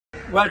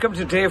Welcome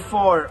to day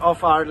 4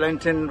 of our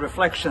Lenten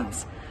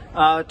reflections.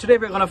 Today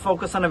we're going to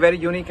focus on a very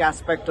unique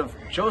aspect of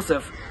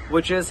Joseph,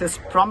 which is his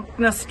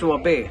promptness to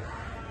obey.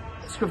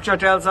 Scripture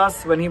tells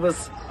us when he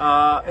was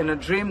in a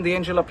dream, the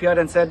angel appeared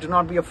and said, "Do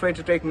not be afraid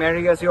to take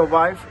Mary as your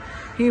wife."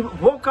 He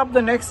woke up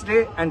the next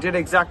day and did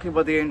exactly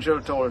what the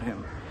angel told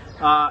him.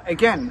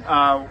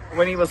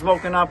 When he was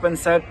woken up and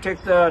said,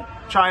 "Take the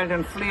child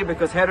and flee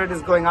because Herod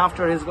is going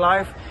after his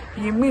life,"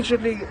 he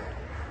immediately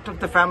took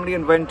the family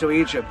and went to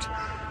Egypt.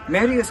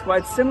 Mary is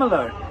quite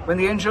similar. When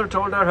the angel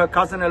told her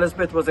cousin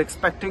Elizabeth was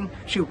expecting,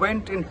 she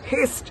went in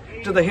haste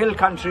to the hill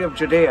country of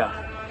Judea.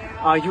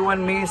 Are you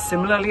and me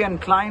similarly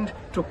inclined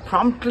to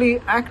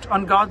promptly act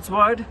on God's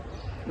word?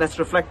 Let's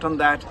reflect on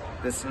that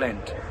this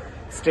Lent.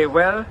 Stay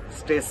well,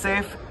 stay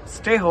safe,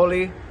 stay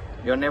holy.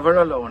 You're never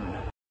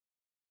alone.